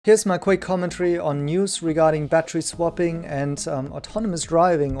Here's my quick commentary on news regarding battery swapping and autonomous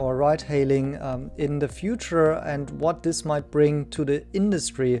driving or ride-hailing in the future and what this might bring to the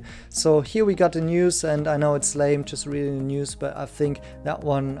industry. So here we got the news, and I know it's lame just reading the news, but I think that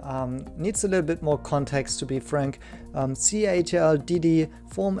one needs a little bit more context, to be frank. CATL DIDI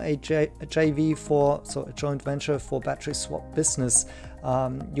form a JV so a joint venture for battery swap business.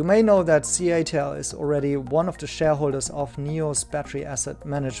 You may know that CATL is already one of the shareholders of NIO's battery asset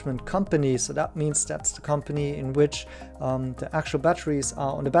management company. So that means that's the company in which the actual batteries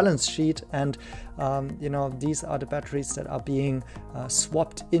are on the balance sheet, and these are the batteries that are being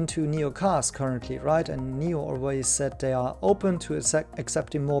swapped into NIO cars currently, right? And NIO always said they are open to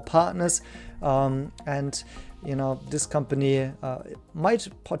accepting more partners, and this company might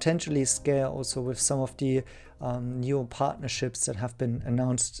potentially scale also with some of the new partnerships that have been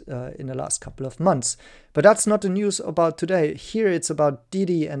announced in the last couple of months. But that's not the news about today. Here it's about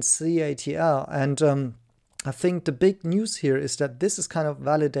DIDI and CATL. And I think the big news here is that this is kind of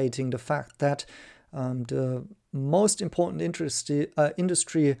validating the fact that the most important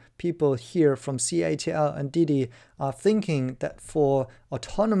industry people here from CATL and DIDI are thinking that for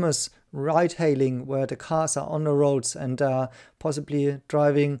autonomous ride-hailing, where the cars are on the roads and possibly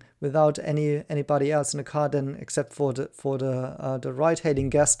driving without anybody else in the car, then except for the ride-hailing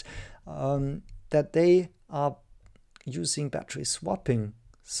guest, that they are using battery swapping.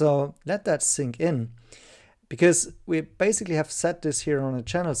 So let that sink in. Because we basically have said this here on the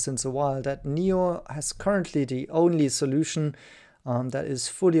channel since a while, that NIO has currently the only solution that is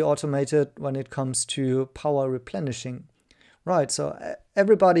fully automated when it comes to power replenishing. Right, so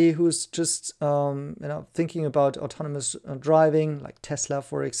everybody who's just thinking about autonomous driving, like Tesla,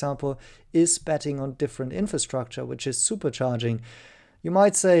 for example, is betting on different infrastructure, which is supercharging. You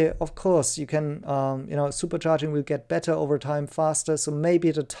might say, of course, you can, supercharging will get better over time, faster, so maybe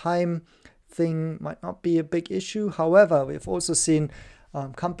the time thing might not be a big issue. However, we've also seen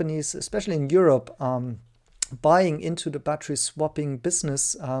companies, especially in Europe, buying into the battery swapping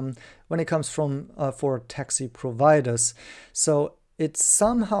business when it comes for taxi providers. So it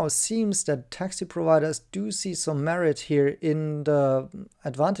somehow seems that taxi providers do see some merit here in the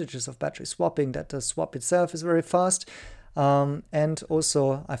advantages of battery swapping, that the swap itself is very fast. And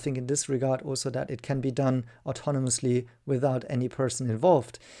also, I think in this regard, also that it can be done autonomously without any person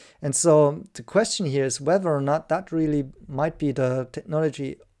involved. And so the question here is whether or not that really might be the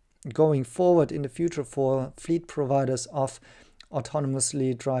technology going forward in the future for fleet providers of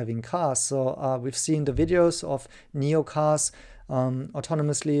autonomously driving cars. So we've seen the videos of NIO cars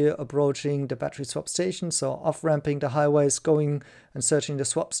autonomously approaching the battery swap station, so off-ramping the highways, going and searching the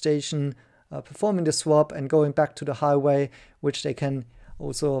swap station, performing the swap and going back to the highway, which they can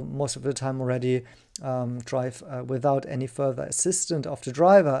also most of the time already drive without any further assistance of the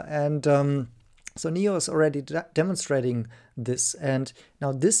driver. And so NIO is already demonstrating this. And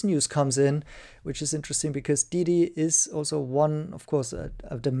now this news comes in, which is interesting because DIDI is also one, of course,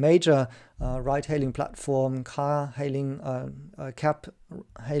 of the major ride-hailing platform, car-hailing,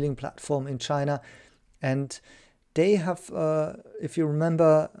 cab-hailing platform in China. And they have, if you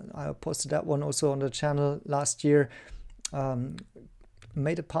remember, I posted that one also on the channel last year,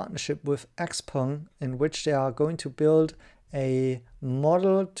 made a partnership with XPeng in which they are going to build a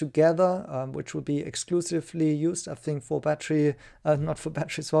model together, which will be exclusively used, I think, for battery, not for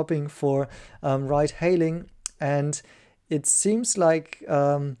battery swapping, for ride-hailing. And it seems like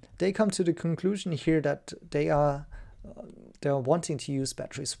they come to the conclusion here that they're wanting to use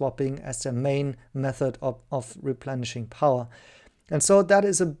battery swapping as their main method of replenishing power. And so that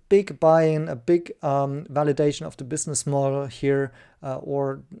is a big buy-in, a big validation of the business model here,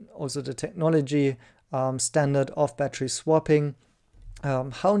 or also the technology standard of battery swapping.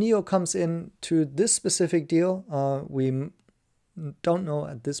 How NIO comes into this specific deal, we don't know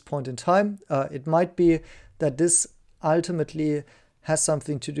at this point in time. It might be that this ultimately has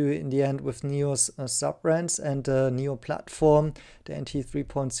something to do in the end with NIO's sub-brands and the NIO platform, the NT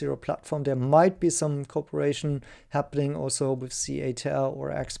 3.0 platform. There might be some cooperation happening also with CATL or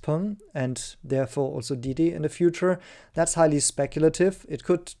XPeng, and therefore also DIDI in the future. That's highly speculative. It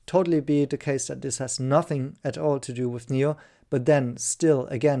could totally be the case that this has nothing at all to do with NIO, but then still,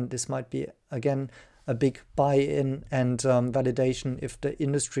 again, this might be, again, a big buy-in and validation if the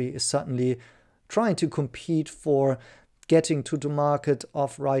industry is certainly trying to compete for getting to the market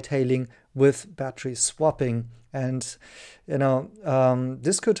of ride-hailing with battery swapping. And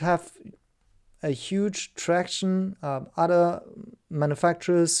this could have a huge traction. Other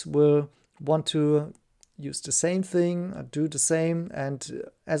manufacturers will want to use the same thing, do the same. And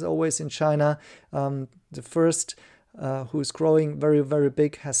as always in China, the first who's growing very, very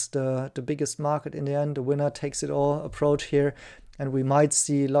big, has the biggest market in the end. The winner takes it all approach here. And we might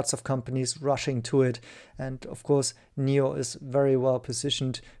see lots of companies rushing to it. And of course, NIO is very well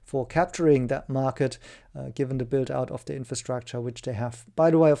positioned for capturing that market, given the build out of the infrastructure which they have.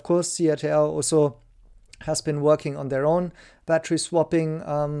 By the way, of course, CATL also has been working on their own battery swapping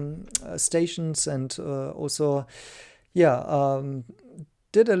stations, and also,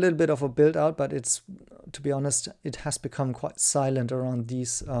 did a little bit of a build out, but it's, to be honest, it has become quite silent around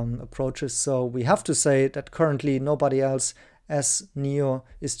these approaches. So we have to say that currently nobody else as NIO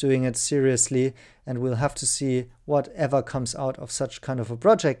is doing it seriously, and we'll have to see whatever comes out of such kind of a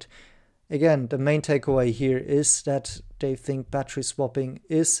project. Again, the main takeaway here is that they think battery swapping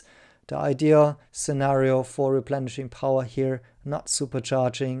is the ideal scenario for replenishing power here, not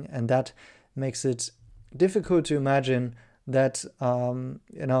supercharging, and that makes it difficult to imagine that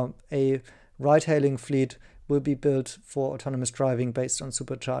a ride-hailing fleet will be built for autonomous driving based on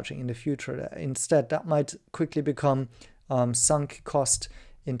supercharging in the future. Instead, that might quickly become sunk cost,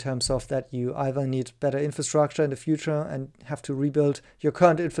 in terms of that you either need better infrastructure in the future and have to rebuild your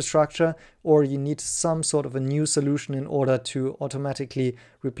current infrastructure, or you need some sort of a new solution in order to automatically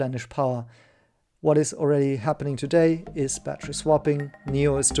replenish power. What is already happening today is battery swapping.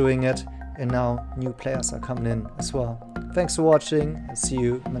 NIO is doing it, and now new players are coming in as well. Thanks for watching, and see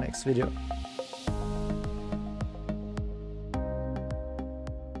you in the next video.